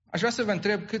Aș vrea să vă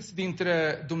întreb câți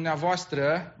dintre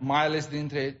dumneavoastră, mai ales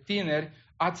dintre tineri,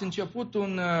 ați început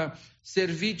un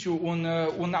serviciu,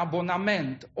 un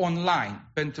abonament online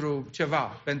pentru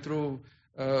ceva, pentru...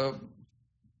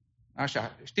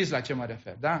 așa, știți la ce mă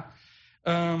refer, da?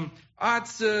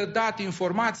 Ați dat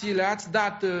informațiile, ați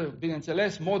dat,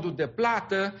 bineînțeles, modul de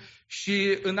plată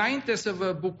și înainte să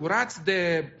vă bucurați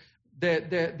de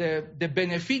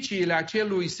beneficiile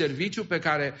acelui serviciu pe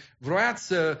care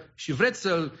vroiați și vreți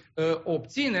să-l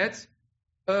obțineți,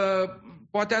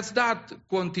 poate ați dat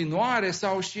continuare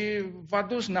sau și v-a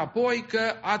dus înapoi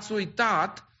că ați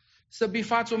uitat să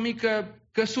bifați o mică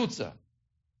căsuță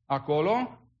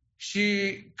acolo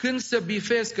și când să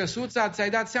bifezi căsuța, ți-ai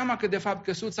dat seama că de fapt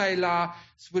căsuța e la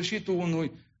sfârșitul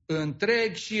unui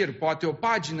întreg șir, poate o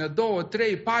pagină, 2,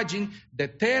 3 pagini de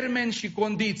termeni și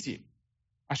condiții.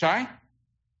 Așa-i?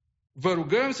 Vă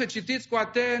rugăm să citiți cu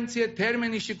atenție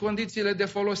termenii și condițiile de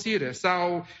folosire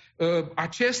sau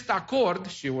acest acord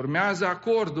și urmează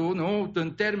acordul, nu,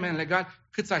 în termen legal.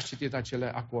 Câți ați citit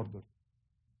acele acorduri?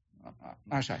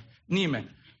 Așa,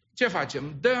 nimeni. Ce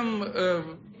facem? Dăm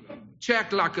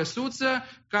check la căsuță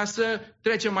ca să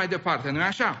trecem mai departe, nu-i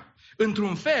așa?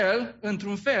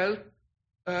 Într-un fel,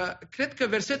 cred că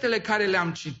versetele care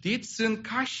le-am citit sunt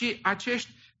ca și acești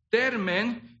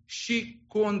termeni și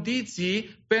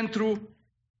condiții pentru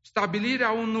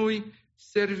stabilirea unui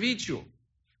serviciu.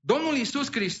 Domnul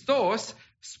Iisus Hristos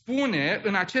spune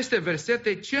în aceste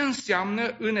versete ce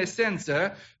înseamnă în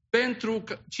esență pentru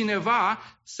cineva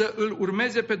să îl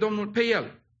urmeze pe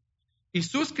El.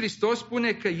 Iisus Hristos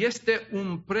spune că este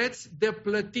un preț de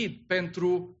plătit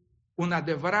pentru un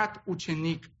adevărat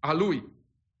ucenic al Lui.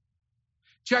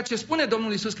 Ceea ce spune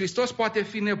Domnul Iisus Hristos poate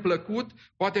fi neplăcut,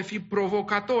 poate fi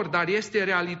provocator, dar este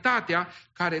realitatea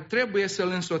care trebuie să-l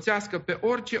însoțească pe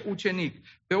orice ucenic,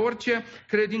 pe orice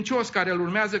credincios care îl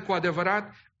urmează cu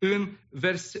adevărat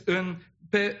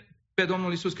pe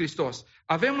Domnul Iisus Hristos.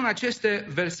 Avem în aceste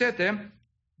versete,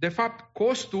 de fapt,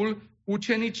 costul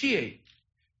uceniciei.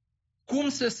 Cum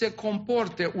să se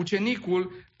comporte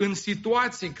ucenicul în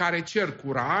situații care cer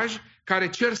curaj, care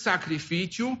cer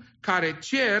sacrificiu, care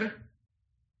cer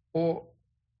o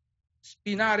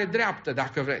spinare dreaptă,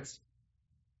 dacă vreți.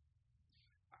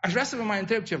 Aș vrea să vă mai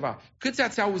întreb ceva. Câți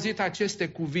ați auzit aceste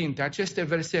cuvinte, aceste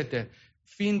versete,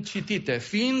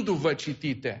 fiindu-vă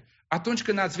citite, atunci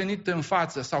când ați venit în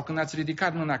față sau când ați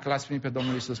ridicat mâna că l-ați primit pe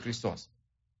Domnul Iisus Hristos?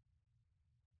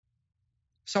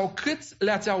 Sau câți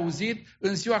le-ați auzit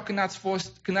în ziua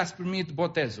când ați primit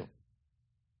botezul?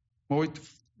 Mă uit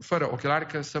fără ochelari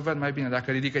că să văd mai bine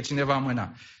dacă ridică cineva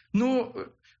mâna.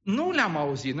 Nu le-am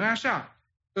auzit, nu-i așa?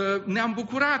 Ne-am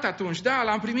bucurat atunci, da,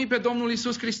 l-am primit pe Domnul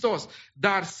Iisus Hristos,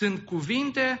 dar sunt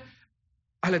cuvinte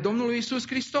ale Domnului Iisus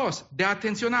Hristos, de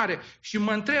atenționare. Și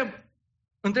mă întreb,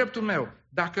 în dreptul meu,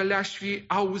 dacă le-aș fi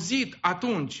auzit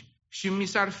atunci și mi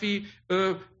s-ar fi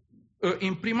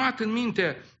imprimat în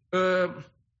minte,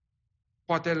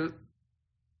 poate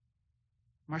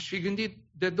m-aș fi gândit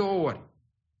de 2 ori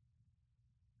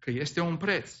că este un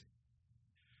preț.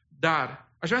 Dar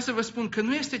aș vrea să vă spun că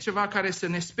nu este ceva care să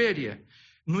ne sperie,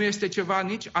 nu este ceva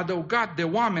nici adăugat de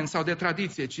oameni sau de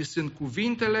tradiție, ci sunt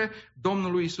cuvintele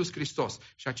Domnului Iisus Hristos.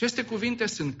 Și aceste cuvinte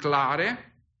sunt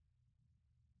clare,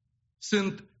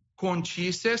 sunt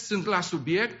concise, sunt la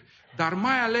subiect, dar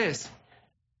mai ales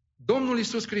Domnul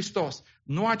Iisus Hristos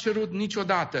nu a cerut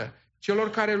niciodată celor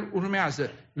care îl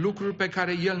urmează lucruri pe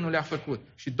care El nu le-a făcut.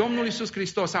 Și Domnul Iisus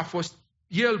Hristos a fost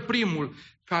El primul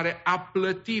care a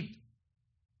plătit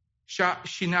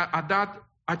și ne-a dat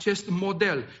acest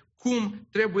model. Cum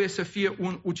trebuie să fie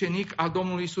un ucenic al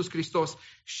Domnului Iisus Hristos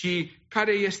și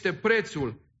care este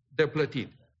prețul de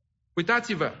plătit.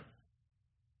 Uitați-vă,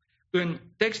 în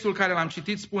textul care l-am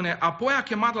citit spune: apoi a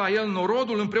chemat la el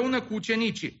norodul împreună cu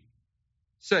ucenicii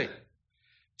săi.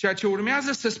 Ceea ce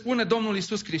urmează să spună Domnul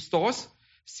Iisus Hristos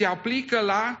se aplică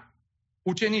la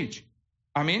ucenici.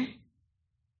 Amin?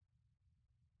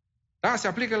 Da, se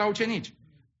aplică la ucenici.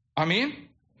 Amin?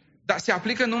 Dar se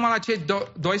aplică numai la cei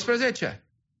 12.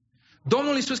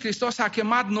 Domnul Iisus Hristos a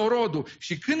chemat norodul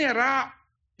și când era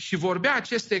și vorbea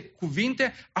aceste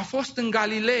cuvinte, a fost în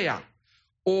Galileea,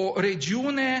 o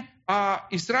regiune a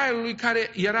Israelului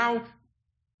care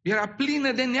era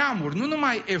plină de neamuri, nu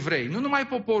numai evrei, nu numai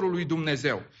poporul lui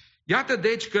Dumnezeu. Iată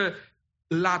deci că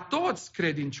la toți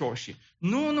credincioșii,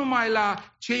 nu numai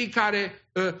la cei care,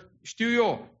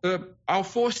 au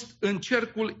fost în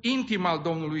cercul intim al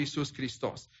Domnului Iisus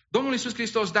Hristos. Domnul Iisus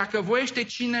Hristos, dacă voiește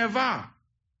cineva,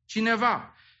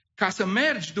 ca să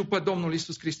mergi după Domnul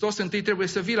Iisus Hristos, întâi trebuie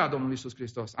să vii la Domnul Iisus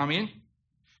Hristos. Amin?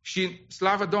 Și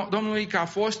slavă Domnului că a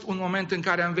fost un moment în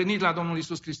care am venit la Domnul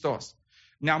Iisus Hristos.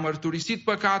 ne-a mărturisit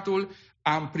păcatul,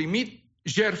 am primit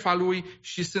jertfa Lui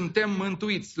și suntem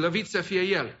mântuiți, slăvit să fie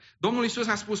El. Domnul Iisus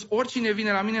a spus, oricine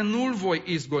vine la mine nu-l voi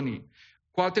izgoni.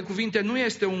 Cu alte cuvinte, nu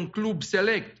este un club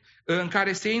select în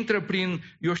care se intră prin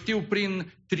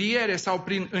triere sau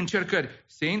prin încercări.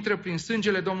 Se intră prin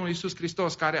sângele Domnului Iisus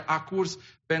Hristos, care a curs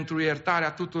pentru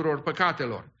iertarea tuturor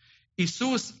păcatelor.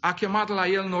 Iisus a chemat la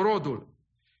El norodul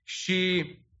și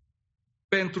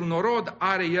pentru norod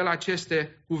are El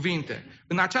aceste cuvinte.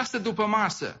 În această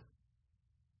dupămasă,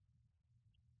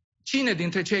 cine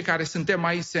dintre cei care suntem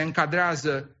aici se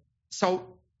încadrează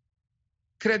sau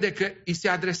crede că îi se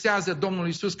adresează Domnului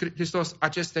Iisus Hristos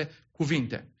aceste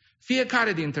cuvinte?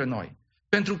 Fiecare dintre noi.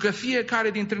 Pentru că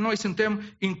fiecare dintre noi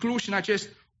suntem incluși în acest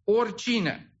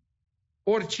oricine.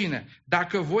 Oricine.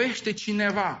 Dacă voiește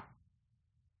cineva,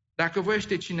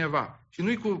 și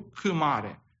nu-i cu H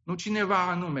mare, nu cineva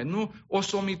anume, nu o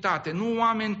somitate, nu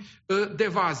oameni de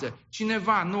vază,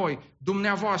 cineva, noi,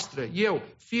 dumneavoastră, eu,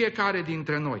 fiecare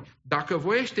dintre noi. Dacă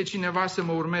voiește cineva să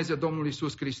mă urmeze Domnul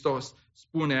Iisus Hristos,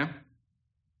 spune,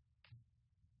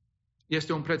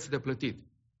 este un preț de plătit.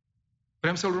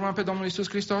 Vrem să-L urmăm pe Domnul Iisus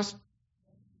Hristos?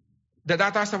 De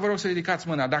data asta vă rog să ridicați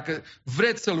mâna, dacă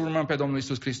vreți să-L urmăm pe Domnul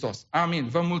Iisus Hristos. Amin,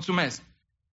 vă mulțumesc.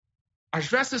 Aș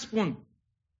vrea să spun,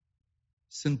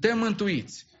 suntem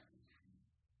mântuiți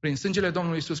prin sângele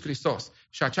Domnului Iisus Hristos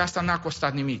și aceasta n-a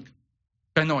costat nimic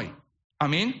pe noi.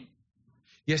 Amin?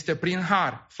 Este prin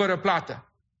har, fără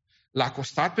plată. L-a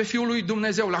costat pe Fiul lui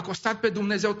Dumnezeu, l-a costat pe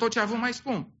Dumnezeu tot ce a avut mai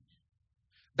spun.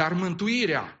 Dar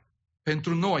mântuirea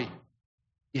pentru noi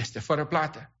este fără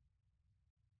plată.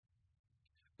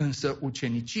 Însă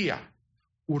ucenicia,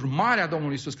 urmarea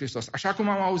Domnului Iisus Hristos, așa cum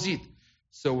am auzit,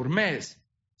 să urmezi,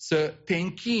 să te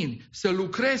închini, să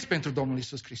lucrezi pentru Domnul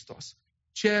Iisus Hristos,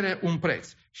 cere un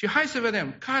preț. Și hai să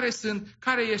vedem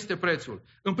care este prețul.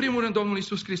 În primul rând, Domnul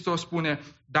Iisus Hristos spune,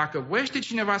 dacă voiește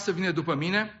cineva să vină după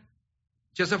mine,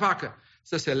 ce să facă?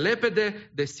 Să se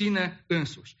lepede de sine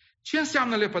însuși. Ce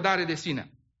înseamnă lepădare de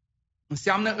sine?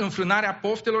 Înseamnă înfrânarea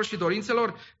poftelor și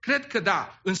dorințelor? Cred că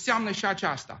da, înseamnă și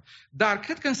aceasta. Dar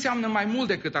cred că înseamnă mai mult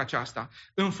decât aceasta.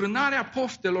 Înfrânarea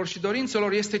poftelor și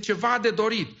dorințelor este ceva de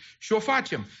dorit și o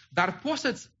facem. Dar poți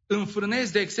să-ți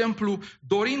înfrânezi, de exemplu,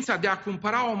 dorința de a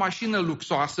cumpăra o mașină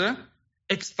luxoasă,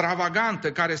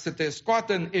 extravagantă, care să te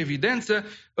scoată în evidență,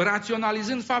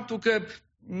 raționalizând faptul că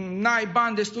n-ai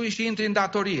bani destui și intri în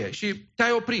datorie și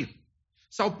te-ai oprit.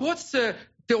 Sau poți să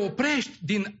te oprești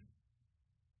din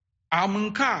a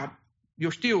mânca,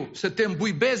 să te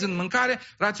îmbuibezi în mâncare,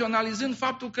 raționalizând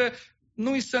faptul că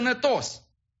nu-i sănătos.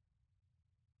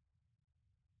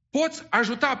 Poți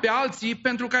ajuta pe alții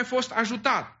pentru că ai fost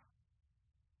ajutat.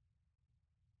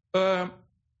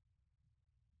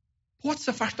 Poți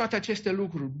să faci toate aceste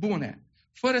lucruri bune,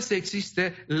 fără să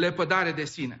existe lepădare de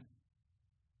sine.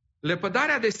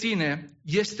 Lepădarea de sine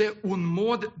este un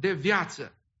mod de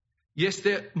viață.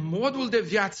 Este modul de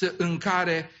viață în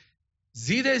care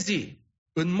zi de zi,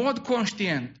 în mod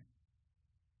conștient,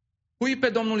 pui pe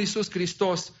Domnul Iisus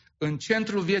Hristos în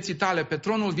centrul vieții tale, pe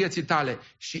tronul vieții tale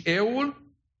și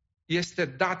eul este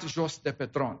dat jos de pe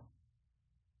tron.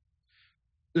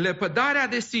 Lepădarea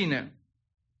de sine,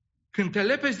 când te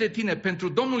lepezi de tine pentru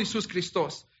Domnul Iisus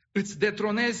Hristos, îți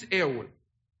detronezi eul.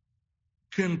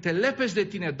 Când te lepezi de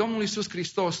tine, Domnul Iisus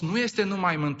Hristos nu este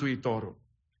numai Mântuitorul,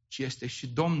 ci este și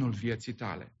Domnul vieții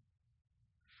tale.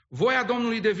 Voia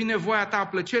Domnului devine voia ta,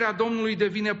 plăcerea Domnului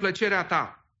devine plăcerea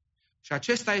ta. Și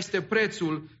acesta este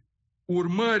prețul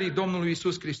urmării Domnului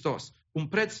Iisus Hristos. Un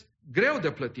preț greu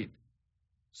de plătit.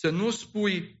 Să nu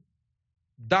spui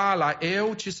da la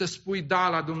eu, ci să spui da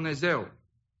la Dumnezeu.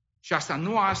 Și asta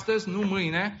nu astăzi, nu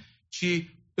mâine, ci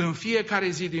în fiecare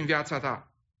zi din viața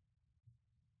ta.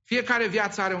 Fiecare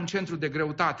viață are un centru de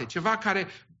greutate, ceva care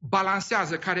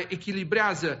balansează, care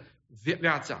echilibrează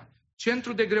viața.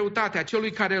 Centrul de greutate a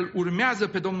celui care îl urmează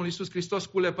pe Domnul Iisus Hristos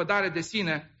cu lepădare de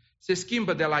sine se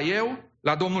schimbă de la eu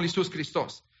la Domnul Iisus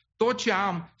Hristos. Tot ce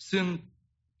am, sunt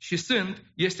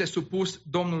este supus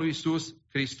Domnului Iisus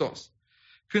Hristos.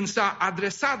 Când s-a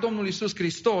adresat Domnul Iisus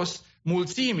Hristos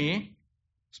mulțimii,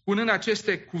 spunând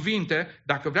aceste cuvinte,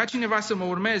 dacă vrea cineva să mă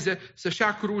urmeze, să-și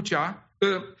ia crucea,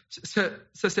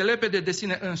 să se lepede de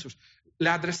sine însuși.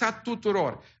 Le-a adresat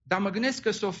tuturor. Dar mă gândesc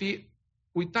că s-o fi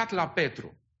uitat la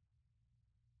Petru.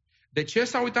 De ce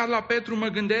s-a uitat la Petru, mă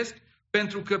gândesc?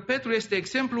 Pentru că Petru este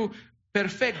exemplu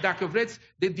perfect, dacă vreți,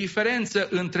 de diferență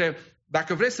între,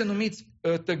 dacă vreți să numiți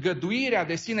tăgăduirea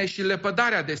de sine și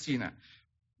lepădarea de sine.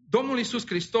 Domnul Iisus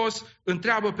Hristos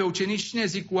întreabă pe ucenici, cine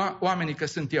zic oamenii că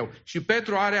sunt eu? Și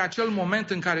Petru are acel moment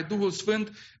în care Duhul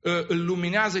Sfânt îl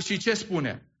luminează și ce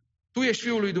spune? Tu ești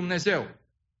Fiul lui Dumnezeu.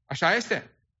 Așa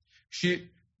este?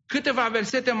 Și Câteva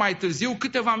versete mai târziu,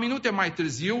 câteva minute mai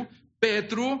târziu,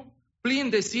 Petru, plin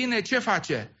de sine, ce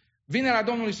face? Vine la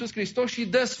Domnul Iisus Hristos și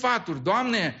dă sfaturi.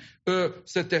 Doamne,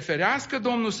 să te ferească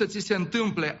Domnul să ți se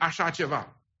întâmple așa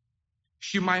ceva.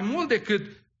 Și mai mult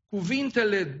decât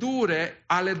cuvintele dure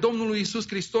ale Domnului Iisus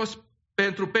Hristos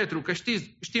pentru Petru, că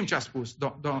știm ce a spus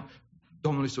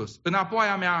Domnul Iisus. Înapoi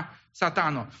a mea,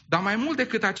 Satano. Dar mai mult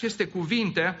decât aceste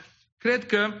cuvinte, cred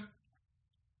că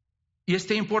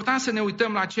este important să ne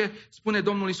uităm la ce spune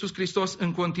Domnul Iisus Hristos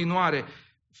în continuare,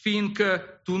 fiindcă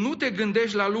tu nu te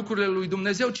gândești la lucrurile lui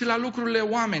Dumnezeu, ci la lucrurile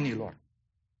oamenilor.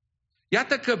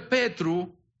 Iată că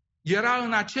Petru era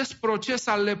în acest proces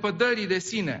al lepădării de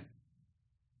sine.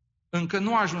 Încă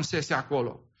nu ajunsese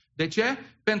acolo. De ce?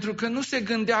 Pentru că nu se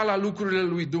gândea la lucrurile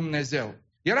lui Dumnezeu.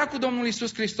 Era cu Domnul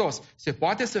Iisus Hristos. Se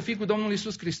poate să fii cu Domnul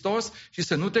Iisus Hristos și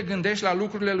să nu te gândești la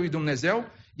lucrurile lui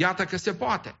Dumnezeu? Iată că se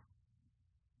poate.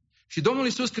 Și Domnul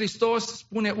Iisus Hristos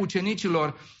spune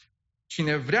ucenicilor,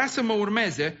 cine vrea să mă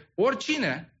urmeze,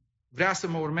 oricine vrea să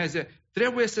mă urmeze,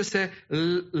 trebuie să se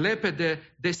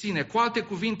lepede de sine. Cu alte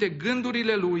cuvinte,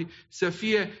 gândurile lui să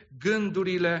fie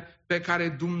gândurile pe care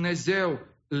Dumnezeu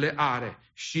le are.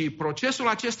 Și procesul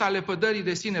acesta al lepădării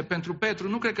de sine pentru Petru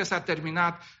nu cred că s-a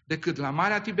terminat decât la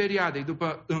Marea Tiberiadei,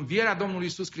 după învierea Domnului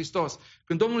Iisus Hristos.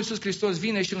 Când Domnul Iisus Hristos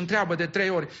vine și îl întreabă de 3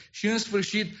 ori și în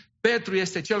sfârșit Petru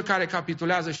este cel care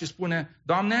capitulează și spune,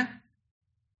 Doamne,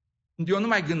 eu nu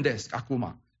mai gândesc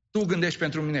acum. Tu gândești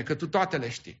pentru mine, că tu toate le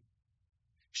știi.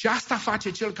 Și asta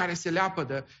face cel care se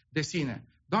leapădă de sine.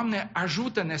 Doamne,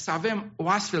 ajută-ne să avem o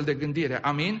astfel de gândire.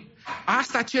 Amin?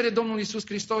 Asta cere Domnul Iisus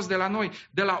Hristos de la noi,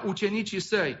 de la ucenicii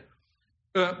săi.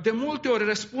 De multe ori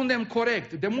răspundem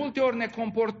corect, de multe ori ne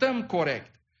comportăm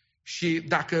corect. Și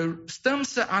dacă stăm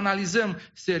să analizăm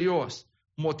serios,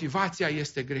 motivația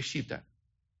este greșită.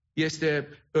 Este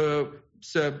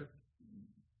să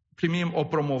primim o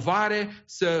promovare,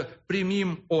 să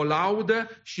primim o laudă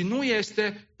și nu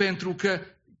este pentru că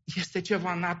este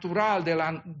ceva natural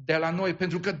de la noi,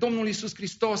 pentru că Domnul Iisus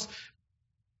Hristos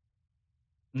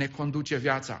ne conduce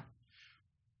viața.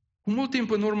 Cu mult timp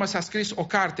în urmă s-a scris o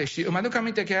carte și îmi aduc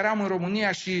aminte că eram în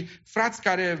România și frați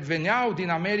care veneau din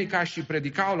America și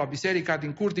predicau la biserica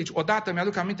din Curtici, odată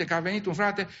mi-aduc aminte că a venit un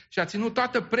frate și a ținut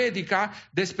toată predica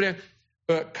despre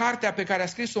cartea pe care a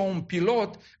scris-o un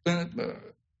pilot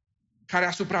care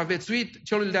a supraviețuit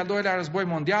celui de-al doilea război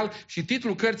mondial și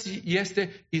titlul cărții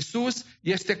este Iisus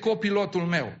este copilotul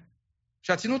meu.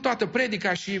 Și a ținut toată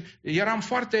predica și eram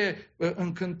foarte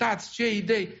încântați, ce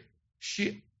idei.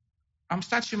 Și am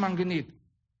stat și m-am gândit,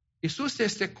 Iisus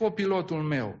este copilotul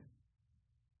meu.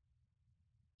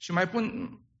 Și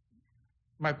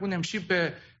mai punem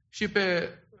și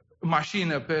pe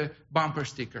mașină, pe bumper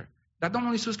sticker. Dar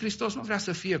Domnul Iisus Hristos nu vrea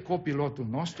să fie copilotul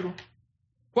nostru.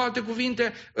 Cu alte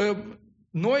cuvinte,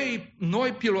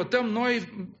 noi pilotăm,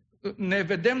 noi ne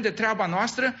vedem de treaba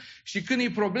noastră și când e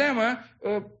problemă,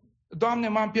 Doamne,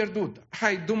 m-am pierdut,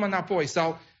 hai, du-mă înapoi.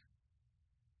 Sau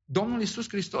Domnul Iisus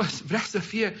Hristos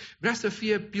vrea să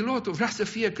fie pilotul, vrea să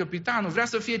fie capitanul, vrea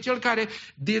să fie cel care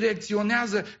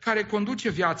direcționează, care conduce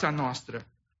viața noastră.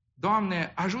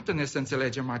 Doamne, ajută-ne să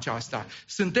înțelegem aceasta.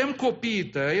 Suntem copiii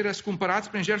tăi, răscumpărați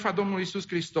prin jertfa Domnului Iisus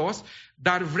Hristos,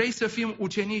 dar vrei să fim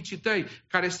ucenicii tăi,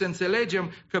 care să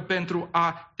înțelegem că pentru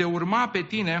a te urma pe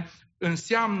tine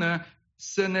înseamnă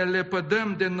să ne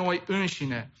lepădăm de noi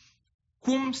înșine.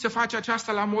 Cum se face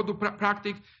aceasta la modul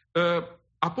practic?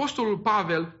 Apostolul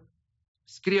Pavel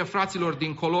scrie fraților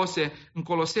din Colose, în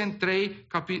Coloseni 3,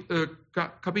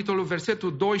 capitolul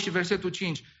versetul 2 și versetul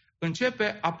 5.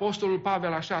 Începe Apostolul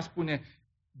Pavel așa, spune,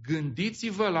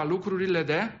 gândiți-vă la lucrurile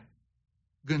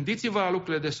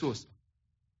de sus.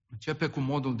 Începe cu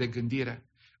modul de gândire.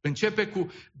 Începe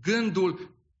cu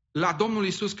gândul la Domnul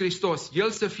Iisus Hristos.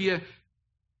 El să fie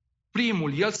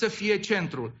primul, El să fie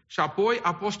centrul. Și apoi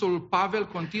Apostolul Pavel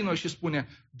continuă și spune,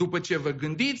 după ce vă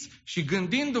gândiți și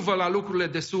gândindu-vă la lucrurile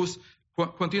de sus,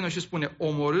 continuă și spune,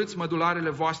 omorâți mădularele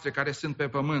voastre care sunt pe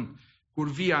pământ,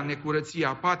 curvia,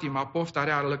 necurăția, patima, pofta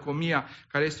rea, lăcomia,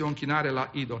 care este o închinare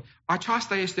la idol.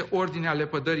 Aceasta este ordinea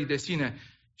lepădării de sine.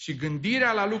 Și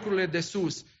gândirea la lucrurile de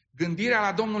sus, gândirea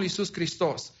la Domnul Iisus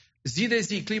Hristos, zi de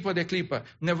zi, clipă de clipă,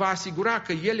 ne va asigura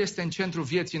că El este în centrul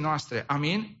vieții noastre.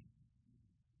 Amin?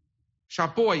 Și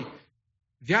apoi,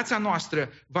 viața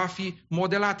noastră va fi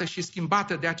modelată și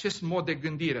schimbată de acest mod de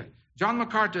gândire. John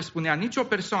MacArthur spunea, nicio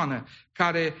persoană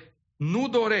care nu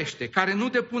dorește, care nu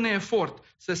depune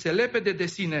efort să se lepede de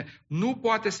sine, nu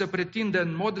poate să pretindă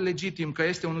în mod legitim că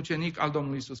este un ucenic al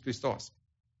Domnului Iisus Hristos.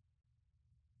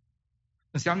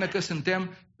 Înseamnă că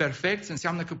suntem perfecți?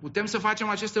 Înseamnă că putem să facem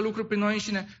aceste lucruri prin noi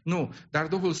înșine? Nu, dar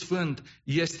Duhul Sfânt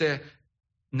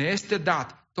ne este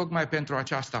dat tocmai pentru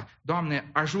aceasta. Doamne,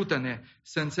 ajută-ne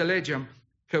să înțelegem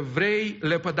că vrei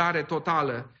lepădare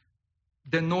totală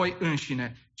de noi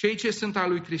înșine. Cei ce sunt al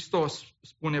lui Cristos,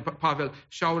 spune Pavel,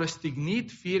 și-au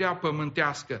răstignit firea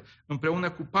pământească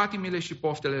împreună cu patimile și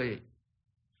poftele ei.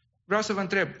 Vreau să vă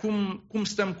întreb, cum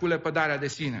stăm cu lepădarea de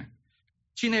sine?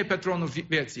 Cine e pe tronul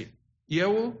vieții?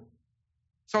 Eu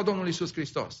sau Domnul Iisus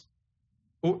Hristos?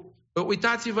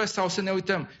 Uitați-vă sau să ne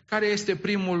uităm. Care este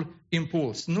primul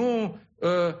impuls? Nu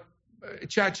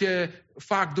ceea ce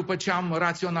fac după ce am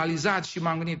raționalizat și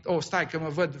m-am gândit, stai că mă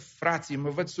văd frații, mă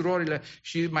văd surorile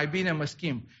și mai bine mă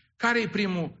schimb. Care e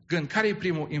primul gând? Care e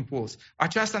primul impuls?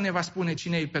 Aceasta ne va spune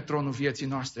cine e pe tronul vieții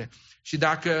noastre. Și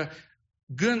dacă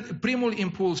primul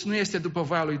impuls nu este după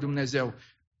voia lui Dumnezeu,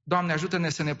 Doamne, ajută-ne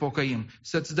să ne pocăim,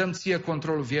 să-ți dăm ție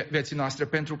controlul vieții noastre,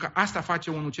 pentru că asta face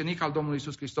un ucenic al Domnului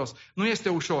Iisus Hristos. Nu este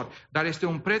ușor, dar este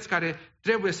un preț care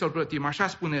trebuie să-l plătim. Așa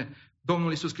spune Domnul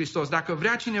Iisus Hristos. Dacă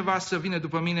vrea cineva să vină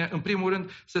după mine, în primul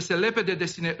rând să se lepede de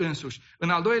sine însuși. În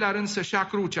al doilea rând să-și ia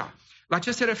crucea. La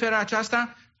ce se referă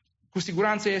aceasta? Cu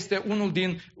siguranță este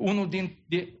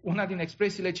una din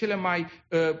expresiile cele mai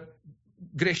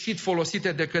greșit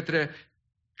folosite de către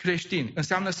creștini.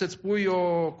 Înseamnă să-ți pui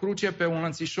o cruce pe un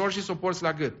lănțișor și să o porți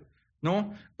la gât.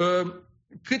 Nu?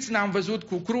 Câți ne-am văzut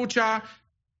cu crucea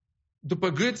după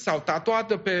gât sau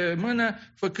tatuată pe mână,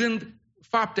 făcând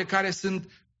fapte care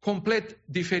sunt complet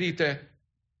diferite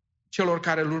celor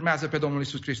care îl urmează pe Domnul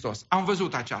Iisus Hristos. Am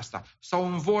văzut aceasta.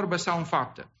 Sau în vorbă sau în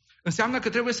faptă. Înseamnă că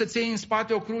trebuie să-ți iei în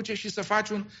spate o cruce și să faci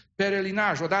un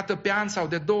perelinaj, o dată pe an sau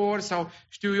de 2 ori sau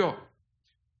știu eu.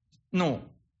 Nu.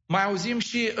 Mai auzim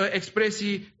și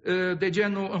expresii de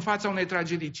genul în fața unei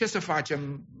tragedii. Ce să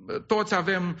facem? Toți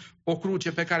avem o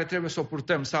cruce pe care trebuie să o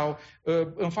purtăm. Sau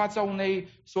în fața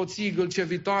unei soții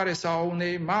gâlcevitoare sau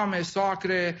unei mame,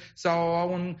 soacre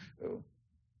sau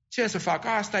ce să fac?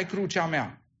 Asta e crucea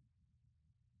mea.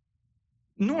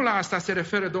 Nu la asta se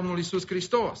referă Domnul Iisus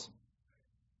Hristos.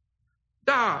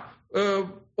 Da,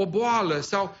 o boală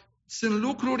sau sunt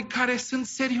lucruri care sunt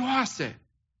serioase.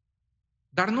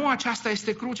 Dar nu aceasta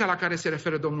este crucea la care se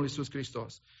referă Domnul Iisus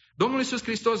Hristos. Domnul Iisus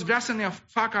Hristos vrea să ne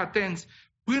facă atenți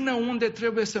până unde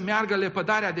trebuie să meargă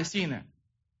lepădarea de sine.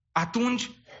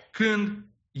 Atunci când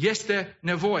este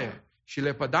nevoie. Și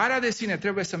lepădarea de sine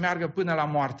trebuie să meargă până la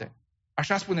moarte.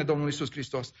 Așa spune Domnul Iisus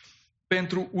Hristos.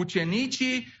 Pentru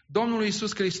ucenicii Domnului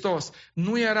Iisus Hristos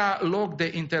nu era loc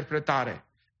de interpretare.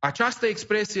 Această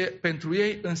expresie pentru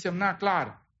ei însemna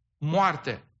clar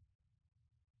moarte.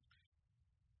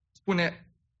 Spune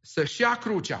să-și ia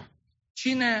crucea.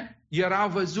 Cine era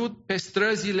văzut pe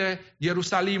străzile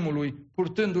Ierusalimului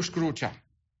purtându-și crucea?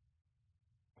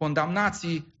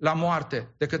 Condamnații la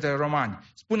moarte de către romani.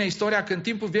 Spune istoria că în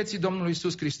timpul vieții Domnului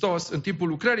Iisus Hristos, în timpul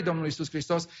lucrării Domnului Iisus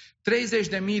Hristos,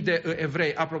 30.000 de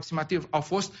evrei aproximativ au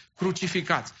fost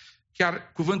crucificați.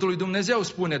 Chiar cuvântul lui Dumnezeu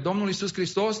spune Domnul Iisus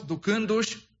Hristos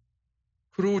ducându-și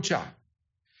crucea.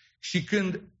 Și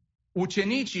când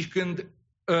ucenicii, când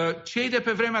cei de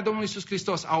pe vremea Domnului Iisus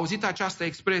Hristos au auzit această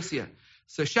expresie,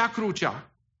 să-și ia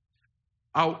crucea,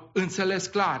 au înțeles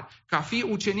clar că a fi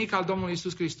ucenic al Domnului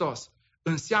Iisus Hristos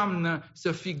înseamnă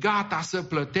să fii gata să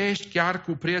plătești chiar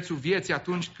cu prețul vieții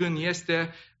atunci când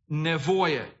este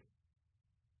nevoie.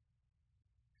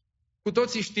 Cu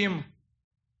toții știm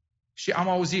și am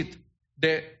auzit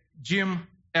de Jim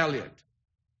Elliot.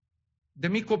 De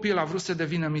mic copil a vrut să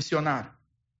devină misionar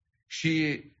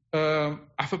și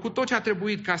a făcut tot ce a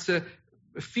trebuit ca să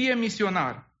fie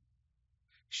misionar.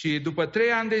 Și după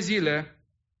 3 ani de zile,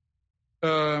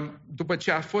 după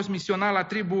ce a fost misionar la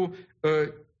tribul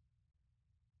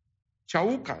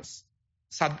Chaucas,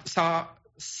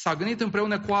 s-a gândit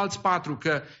împreună cu alți 4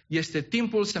 că este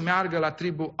timpul să meargă la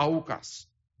tribul Aucas.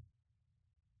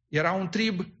 Era un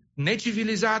trib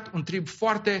necivilizat, un trib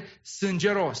foarte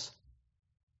sângeros.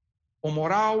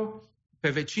 Omorau pe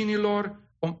vecinilor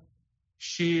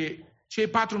și cei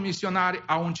 4 misionari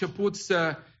au început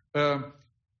să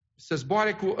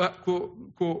zboare cu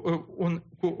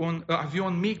un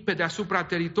avion mic pe deasupra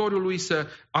teritoriului, să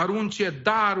arunce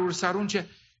daruri,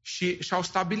 și și-au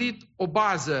stabilit o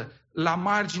bază la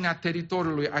marginea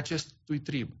teritoriului acestui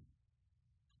trib.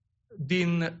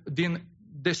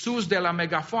 De sus, de la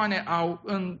megafoane,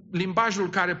 în limbajul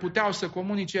care puteau să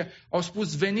comunice, au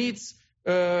spus veniți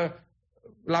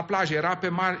la plajă,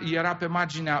 era pe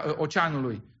marginea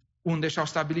oceanului, unde și-au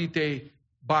stabilit ei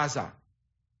baza.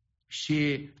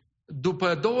 Și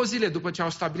după 2 zile, după ce au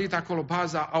stabilit acolo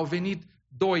baza, au venit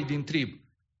 2 din trib.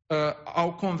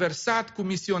 Au conversat cu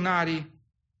misionarii,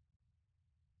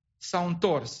 s-au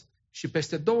întors și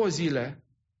peste 2 zile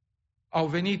au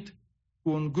venit cu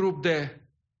un grup de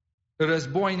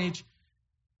războinici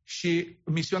Și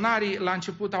misionarii la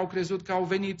început au crezut că au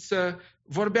venit să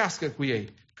vorbească cu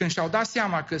ei. Când și-au dat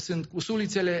seama că sunt cu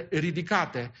sulițele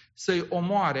ridicate să-i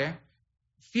omoare,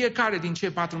 fiecare din cei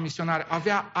 4 misionari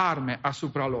avea arme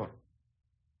asupra lor.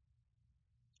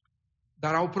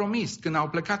 Dar au promis, când au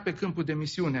plecat pe câmpul de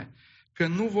misiune, că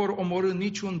nu vor omorî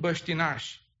niciun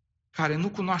băștinaș care nu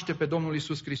cunoaște pe Domnul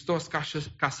Iisus Hristos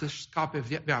ca să-și scape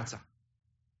viața.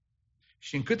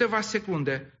 Și în câteva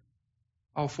secunde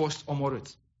au fost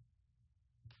omorâți.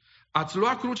 Ați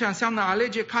lua crucea înseamnă a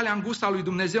alege calea îngustă a lui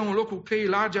Dumnezeu în locul căii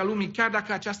largi a lumii, chiar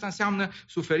dacă aceasta înseamnă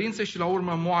suferință și la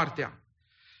urmă moartea.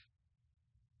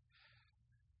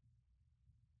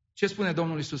 Ce spune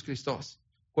Domnul Iisus Hristos?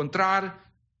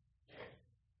 Contrar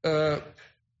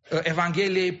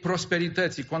Evangheliei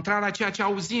prosperității, contrar a ceea ce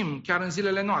auzim chiar în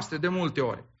zilele noastre de multe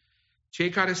ori. Cei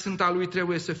care sunt a Lui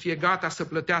trebuie să fie gata să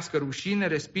plătească rușine,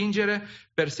 respingere,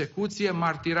 persecuție,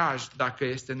 martiraj, dacă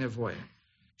este nevoie.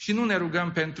 Și nu ne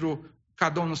rugăm pentru ca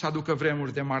Domnul să aducă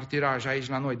vremuri de martiraj aici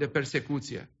la noi, de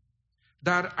persecuție.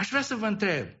 Dar aș vrea să vă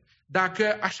întreb,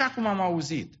 dacă, așa cum am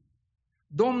auzit,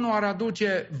 Domnul ar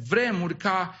aduce vremuri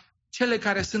ca cele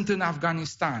care sunt în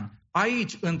Afganistan,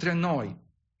 aici, între noi,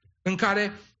 în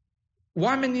care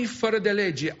oamenii fără de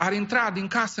lege ar intra din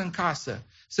casă în casă,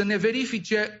 să ne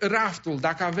verifice raftul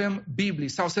dacă avem Biblii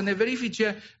sau să ne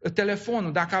verifice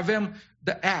telefonul dacă avem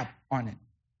the app on it.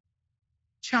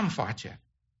 Ce am face?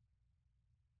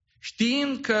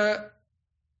 Știind că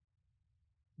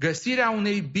găsirea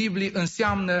unei Biblii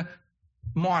înseamnă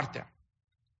moartea.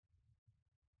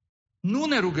 Nu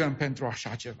ne rugăm pentru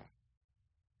așa ceva.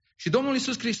 Și Domnul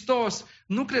Iisus Hristos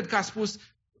nu cred că a spus,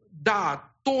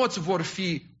 da, toți vor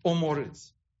fi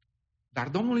omorâți. Dar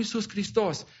Domnul Iisus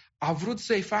Hristos a vrut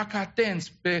să-i facă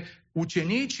atenți pe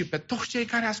ucenici și pe toți cei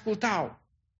care ascultau.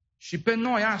 Și pe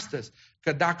noi astăzi,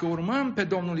 că dacă urmăm pe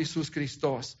Domnul Iisus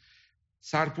Hristos,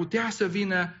 s-ar putea să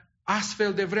vină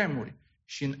astfel de vremuri.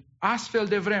 Și în astfel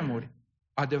de vremuri,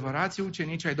 adevărații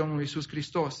ucenici ai Domnului Iisus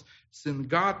Hristos sunt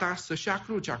gata să-și ia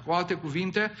crucea. Cu alte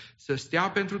cuvinte, să stea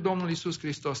pentru Domnul Iisus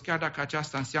Hristos, chiar dacă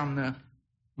aceasta înseamnă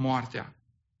moartea.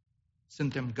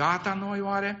 Suntem gata noi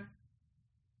oare?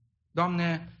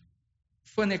 Doamne,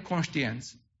 fă-ne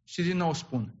conștienți. Și din nou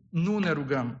spun, nu ne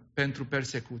rugăm pentru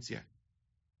persecuție,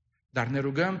 dar ne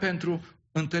rugăm pentru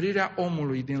întărirea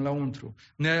omului din lăuntru.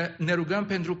 Ne rugăm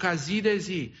pentru ca zi de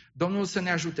zi Domnul să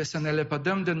ne ajute să ne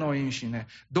lepădăm de noi înșine.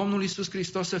 Domnul Iisus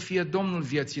Hristos să fie Domnul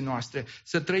vieții noastre,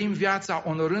 să trăim viața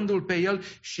onorându-L pe El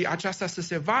și aceasta să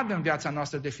se vadă în viața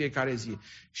noastră de fiecare zi.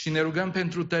 Și ne rugăm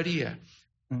pentru tărie.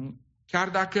 Chiar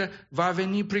dacă va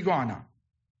veni prigoana,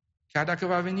 chiar dacă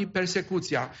va veni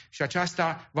persecuția și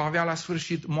aceasta va avea la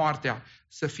sfârșit moartea,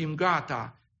 să fim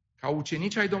gata ca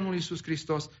ucenici ai Domnului Iisus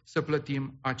Hristos să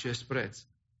plătim acest preț.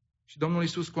 Și Domnul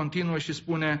Iisus continuă și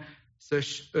spune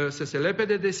să se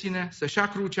lepede de sine, să-și ia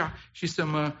crucea și să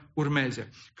mă urmeze.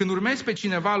 Când urmezi pe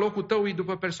cineva, locul tău e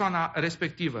după persoana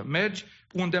respectivă. Mergi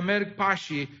unde merg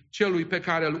pașii celui pe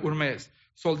care îl urmezi.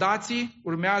 Soldații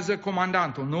urmează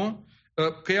comandantul, nu?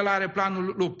 Că el are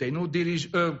planul luptei, nu?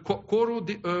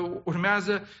 Corul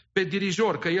urmează pe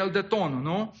dirijor, că el dă tonul,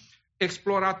 nu?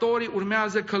 Exploratorii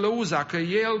urmează călăuza, că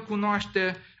el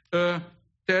cunoaște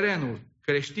terenul.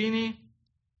 Creștinii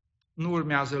nu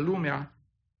urmează lumea,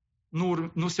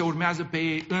 nu se urmează pe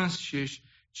ei înșiși,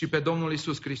 ci pe Domnul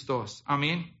Iisus Hristos.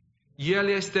 Amin? El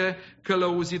este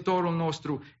călăuzitorul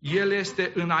nostru. El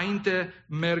este înainte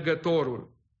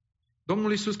mergătorul.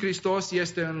 Domnul Iisus Hristos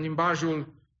este în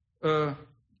limbajul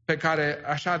pe care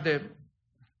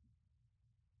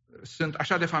sunt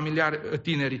așa de familiari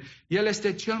tinerii. El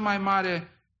este cel mai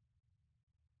mare,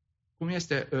 cum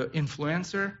este,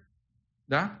 influencer,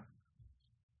 da?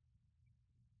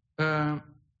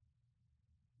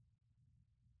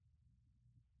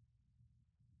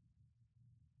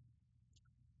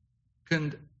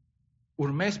 Când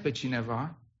urmezi pe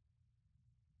cineva,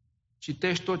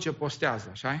 citești tot ce postează,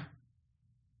 așa-i?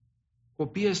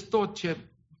 Copiezi tot ce...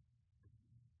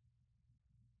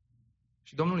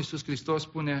 Și Domnul Iisus Hristos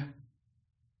spune,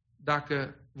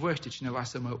 dacă voiește cineva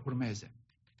să mă urmeze.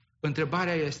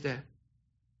 Întrebarea este,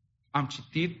 am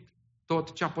citit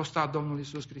tot ce a postat Domnul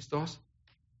Iisus Hristos?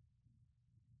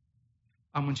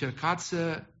 Am încercat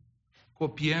să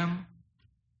copiem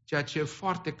ceea ce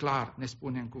foarte clar ne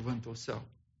spune în cuvântul Său.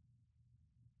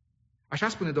 Așa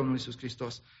spune Domnul Iisus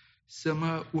Hristos, să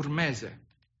mă urmeze,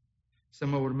 să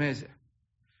mă urmeze.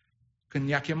 Când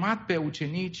i-a chemat pe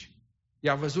ucenici,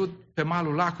 i-a văzut pe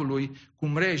malul lacului cu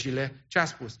mrejile, ce a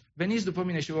spus? Veniți după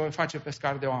mine și vă voi face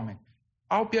pescar de oameni.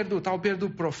 Au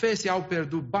pierdut profesii, au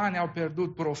pierdut bani, au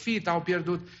pierdut profit,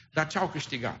 dar ce au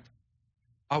câștigat?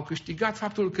 au câștigat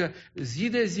faptul că zi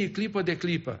de zi, clipă de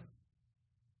clipă,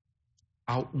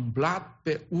 au umblat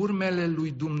pe urmele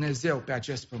lui Dumnezeu pe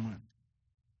acest pământ.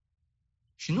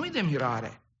 Și nu-i de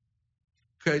mirare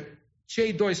că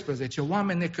cei 12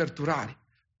 oameni necărturari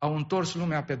au întors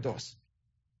lumea pe dos.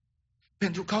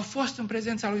 Pentru că au fost în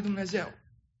prezența lui Dumnezeu.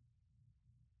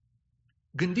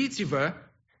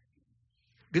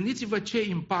 Gândiți-vă ce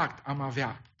impact am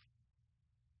avea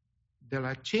de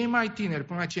la cei mai tineri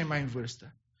până la cei mai în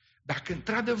vârstă. Dacă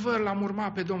într-adevăr l-am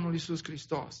urmat pe Domnul Iisus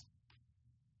Hristos,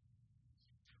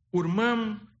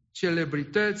 urmăm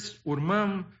celebrități,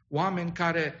 urmăm oameni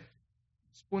care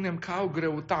spunem că au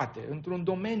greutate într-un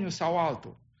domeniu sau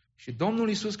altul. Și Domnul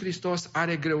Iisus Hristos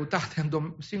are greutate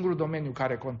în singurul domeniu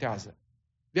care contează.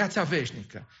 Viața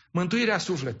veșnică, mântuirea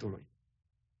sufletului.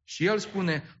 Și El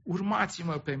spune,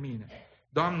 urmați-mă pe mine.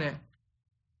 Doamne,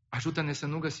 ajută-ne să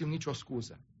nu găsim nicio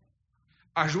scuză.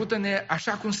 Ajută-ne,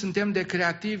 așa cum suntem de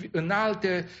creativi în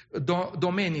alte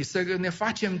domenii, să ne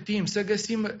facem timp, să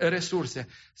găsim resurse,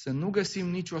 să nu găsim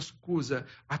nicio scuză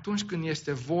atunci când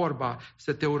este vorba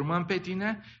să te urmăm pe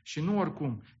tine și nu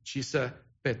oricum, ci să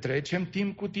petrecem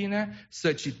timp cu tine,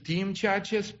 să citim ceea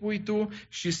ce spui tu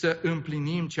și să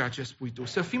împlinim ceea ce spui tu.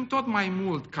 Să fim tot mai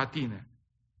mult ca tine.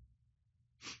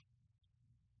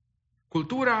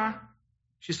 Cultura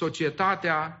și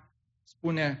societatea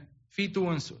spune, fii tu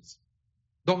însuți.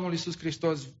 Domnul Iisus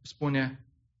Hristos spune,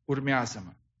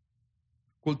 urmează-mă.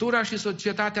 Cultura și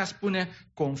societatea spune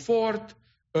confort,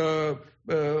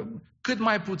 cât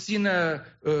mai puțină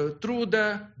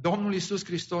trudă. Domnul Iisus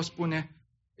Hristos spune,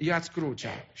 ia-ți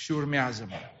crucea și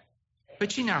urmează-mă. Pe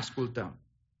cine ascultăm?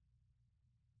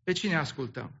 Pe cine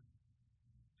ascultăm?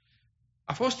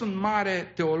 A fost un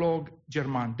mare teolog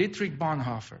german, Dietrich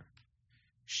Bonhoeffer,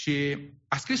 și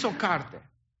a scris o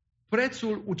carte,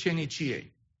 Prețul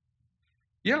uceniciei.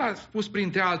 El a spus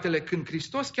printre altele, când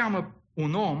Hristos cheamă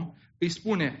un om, îi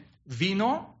spune,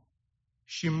 vino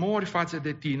și mori față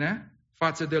de tine,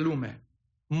 față de lume.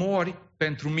 Mori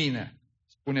pentru mine,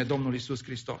 spune Domnul Iisus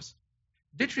Hristos.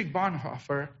 Dietrich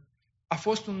Bonhoeffer a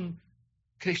fost un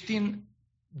creștin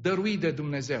dăruit de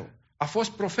Dumnezeu. A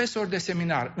fost profesor de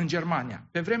seminar în Germania,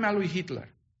 pe vremea lui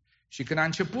Hitler. Și când a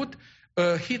început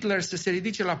Hitler să se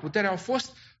ridice la putere, au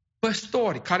fost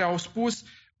păstori care au spus,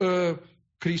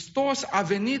 Hristos a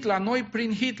venit la noi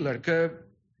prin Hitler, că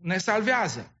ne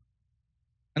salvează.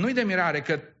 Nu-i de mirare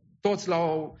că toți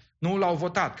nu l-au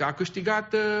votat, că a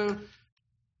câștigat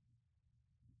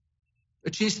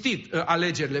cinstit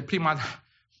alegerile prima dată.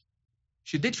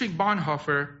 Și Dietrich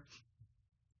Bonhoeffer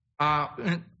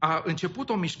a început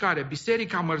o mișcare,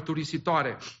 Biserica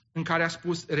Mărturisitoare, în care a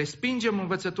spus, respingem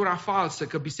învățătura falsă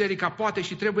că biserica poate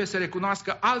și trebuie să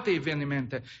recunoască alte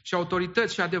evenimente și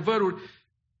autorități și adevăruri,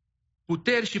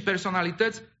 puteri și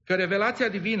personalități, că revelația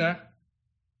divină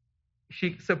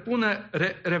și să pună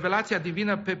revelația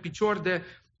divină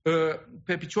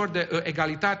pe picior de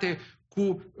egalitate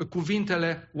cu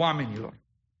cuvintele oamenilor.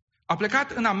 A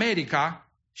plecat în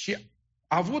America și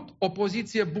a avut o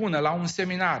poziție bună la un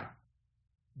seminar,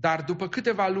 dar după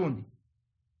câteva luni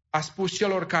a spus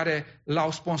celor care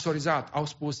l-au sponsorizat, au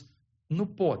spus, nu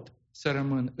pot să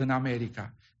rămân în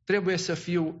America, trebuie să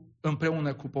fiu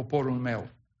împreună cu poporul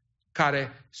meu,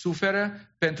 care suferă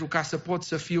pentru ca să pot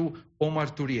să fiu o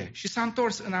mărturie. Și s-a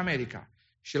întors în America.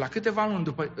 Și la câteva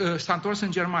luni s-a întors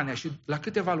în Germania și la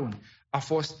câteva luni a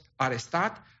fost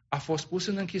arestat, a fost pus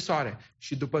în închisoare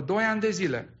și după 2 ani de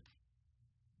zile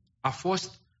a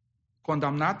fost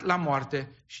condamnat la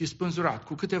moarte și spânzurat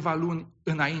cu câteva luni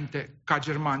înainte ca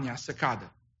Germania să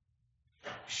cadă.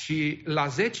 Și la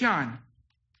 10 ani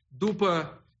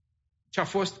după ce a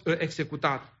fost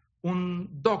executat, un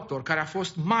doctor care a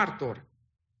fost martor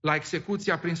la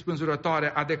execuția prin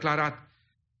spânzurătoare a declarat,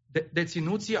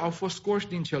 deținuții au fost scoși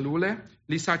din celule,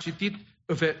 li s-a citit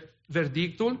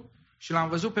verdictul și l-am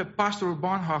văzut pe pastorul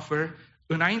Bonhoeffer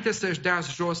înainte să-și dea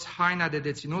jos haina de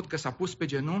deținut, că s-a pus pe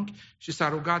genunchi și s-a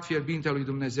rugat fierbinte lui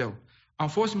Dumnezeu. Am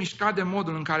fost mișcat de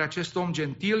modul în care acest om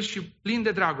gentil și plin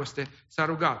de dragoste s-a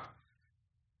rugat.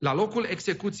 La locul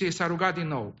execuției s-a rugat din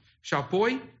nou. Și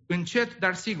apoi, încet,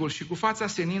 dar sigur și cu fața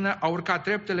senină, a urcat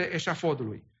treptele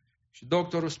eșafodului. Și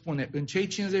doctorul spune, în cei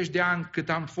 50 de ani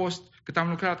cât am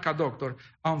lucrat ca doctor,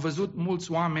 am văzut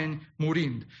mulți oameni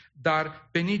murind, dar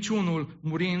pe niciunul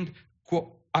murind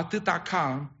cu atâta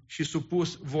calm și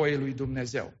supus voiei lui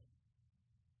Dumnezeu.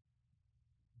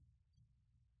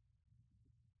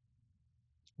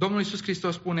 Domnul Iisus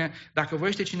Hristos spune, dacă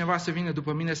voiește cineva să vină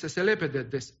după mine, să se lepede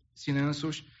de sine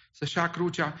însuși, să-și ia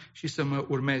crucea și să mă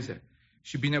urmeze.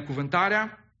 Și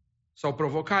binecuvântarea sau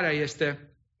provocarea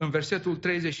este în versetul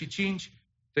 35,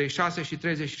 36 și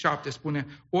 37 spune: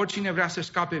 oricine vrea să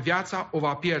scape viața, o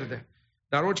va pierde.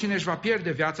 Dar oricine își va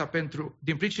pierde viața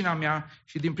din pricina mea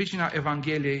și din pricina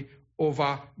Evangheliei, o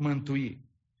va mântui.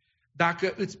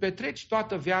 Dacă îți petreci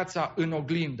toată viața în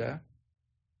oglindă,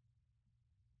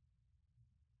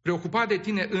 preocupat de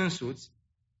tine însuți,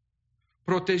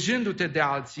 protejându-te de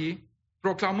alții,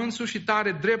 proclamând sus și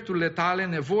tare drepturile tale,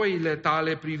 nevoile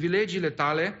tale, privilegiile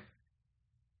tale,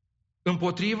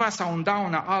 împotriva sau în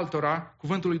dauna altora,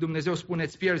 cuvântul lui Dumnezeu spune: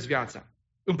 îți pierzi viața.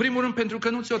 În primul rând pentru că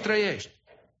nu ți-o trăiești.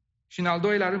 Și în al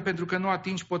doilea rând pentru că nu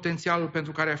atingi potențialul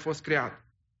pentru care ai fost creat.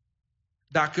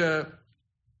 Dacă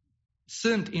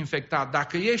sunt infectat,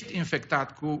 dacă ești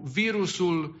infectat cu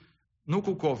virusul, nu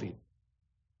cu COVID,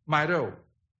 mai rău,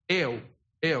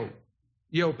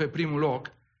 eu pe primul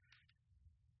loc,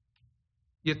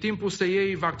 e timpul să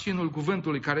iei vaccinul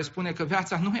cuvântului care spune că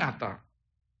viața nu e a ta,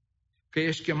 că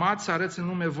ești chemat să arăți în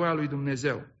lume voia lui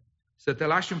Dumnezeu, să te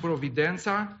lași în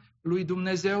providența lui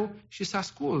Dumnezeu și să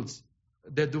asculți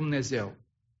de Dumnezeu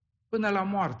până la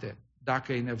moarte,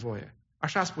 dacă e nevoie.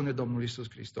 Așa spune Domnul Iisus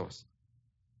Hristos.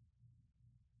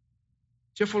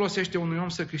 Ce folosește unui om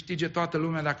să câștige toată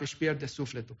lumea dacă își pierde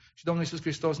sufletul? Și Domnul Iisus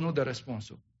Hristos nu dă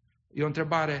răspunsul. E o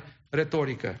întrebare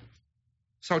retorică.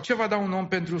 Sau ce va da un om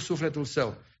pentru sufletul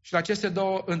său? Și la aceste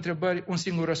două întrebări un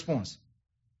singur răspuns.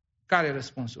 Care e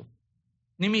răspunsul?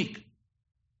 Nimic.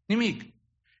 Nimic.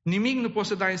 Nimic nu poți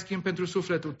să dai în schimb pentru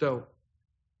sufletul tău.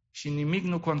 Și nimic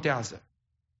nu contează.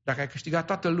 Dacă ai câștigat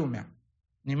toată lumea,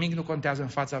 nimic nu contează în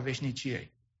fața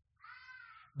veșniciei.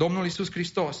 Domnul Iisus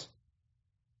Hristos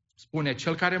spune: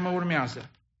 cel care mă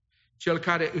urmează, cel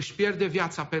care își pierde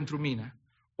viața pentru mine,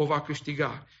 o va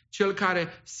câștiga. Cel care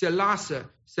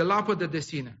se lapădă de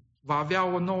sine, va avea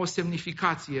o nouă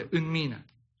semnificație în mine.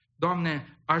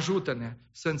 Doamne, ajută-ne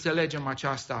să înțelegem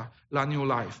aceasta la New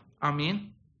Life.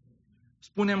 Amin?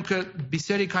 Spunem că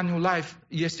Biserica New Life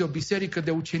este o biserică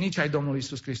de ucenici ai Domnului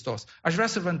Iisus Hristos. Aș vrea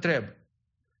să vă întreb,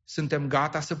 suntem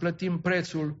gata să plătim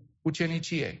prețul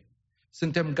uceniciei?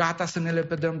 Suntem gata să ne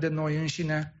lepedăm de noi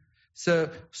înșine?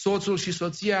 Să soțul și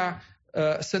soția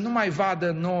să nu mai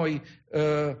vadă noi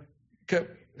că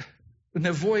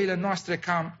nevoile noastre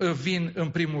vin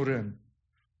în primul rând.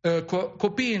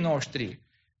 Copiii noștri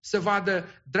să vadă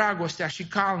dragostea și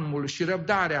calmul și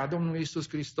răbdarea Domnului Iisus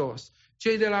Hristos.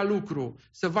 Cei de la lucru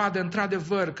să vadă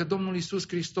într-adevăr că Domnul Iisus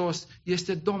Hristos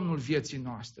este Domnul vieții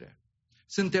noastre.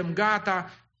 Suntem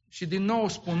gata și din nou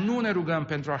spun, nu ne rugăm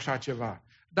pentru așa ceva,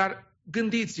 dar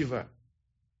gândiți-vă,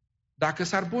 dacă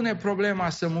s-ar pune problema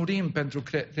să murim pentru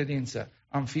credință,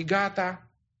 am fi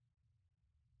gata?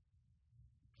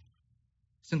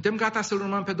 Suntem gata să-L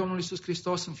urmăm pe Domnul Iisus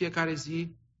Hristos în fiecare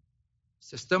zi?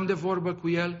 Să stăm de vorbă cu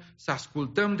El, să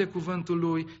ascultăm de cuvântul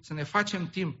Lui, să ne facem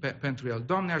timp pentru El.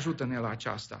 Doamne, ajută-ne la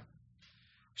aceasta.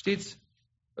 Știți,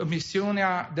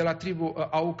 misiunea de la tribul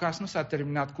Aucas nu s-a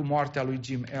terminat cu moartea lui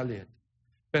Jim Elliot.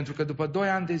 Pentru că după 2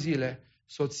 ani de zile,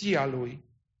 soția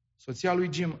lui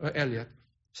Jim Elliot,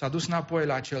 s-a dus înapoi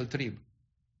la acel trib,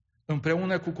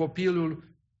 împreună cu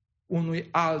copilul unui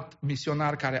alt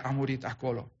misionar care a murit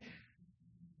acolo.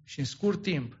 Și în scurt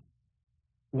timp,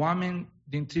 oameni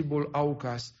din tribul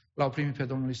Aucas l-au primit pe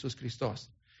Domnul Iisus Hristos.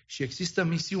 Și există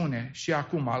misiune și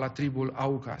acum la tribul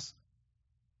Aucas.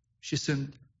 Și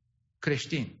sunt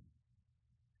creștini.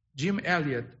 Jim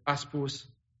Elliot a spus,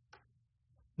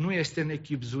 nu este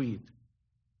nechibzuit,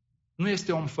 nu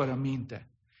este om fără minte,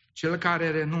 cel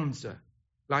care renunță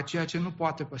la ceea ce nu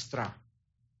poate păstra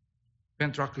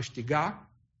pentru a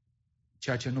câștiga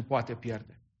ceea ce nu poate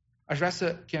pierde. Aș vrea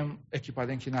să chem echipa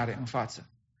de închinare în față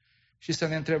și să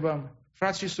ne întrebăm,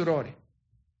 frați și surori,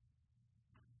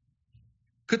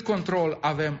 cât control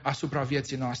avem asupra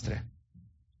vieții noastre?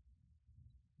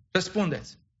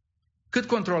 Răspundeți. Cât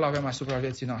control avem asupra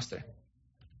vieții noastre?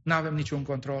 Nu avem niciun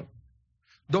control.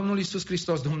 Domnul Iisus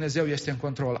Hristos, Dumnezeu, este în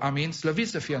control. Amin? Slăvit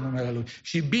să fie numele Lui.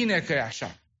 Și bine că e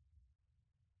așa.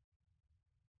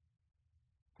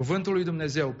 Cuvântul lui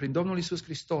Dumnezeu, prin Domnul Iisus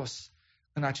Hristos,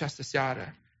 în această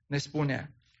seară, ne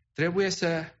spune, trebuie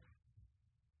să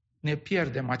ne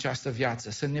pierdem această viață,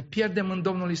 să ne pierdem în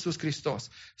Domnul Iisus Hristos,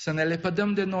 să ne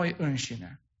lepădăm de noi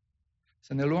înșine,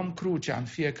 să ne luăm crucea în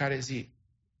fiecare zi,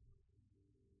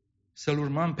 să-L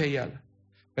urmăm pe El,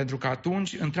 pentru că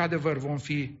atunci, într-adevăr, vom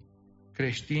fi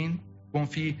creștini, vom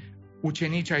fi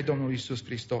ucenici ai Domnului Iisus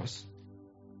Hristos.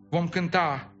 Vom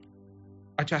cânta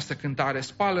această cântare,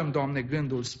 spală-mi, Doamne,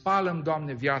 gândul, spală-mi,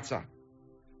 Doamne, viața.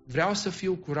 Vreau să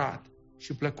fiu curat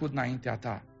și plăcut înaintea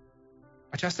Ta.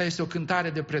 Aceasta este o cântare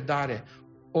de predare,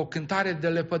 o cântare de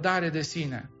lepădare de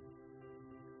sine.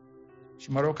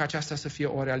 Și mă rog ca aceasta să fie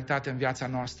o realitate în viața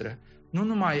noastră. Nu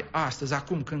numai astăzi,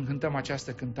 acum când cântăm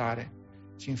această cântare,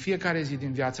 ci în fiecare zi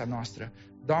din viața noastră.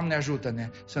 Doamne, ajută-ne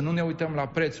să nu ne uităm la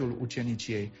prețul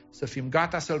uceniciei, să fim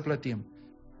gata să-l plătim.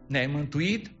 Ne-ai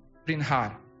mântuit prin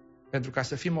har, pentru ca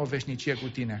să fim o veșnicie cu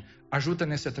Tine.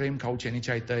 Ajută-ne să trăim ca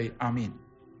ucenicii ai Tăi. Amin.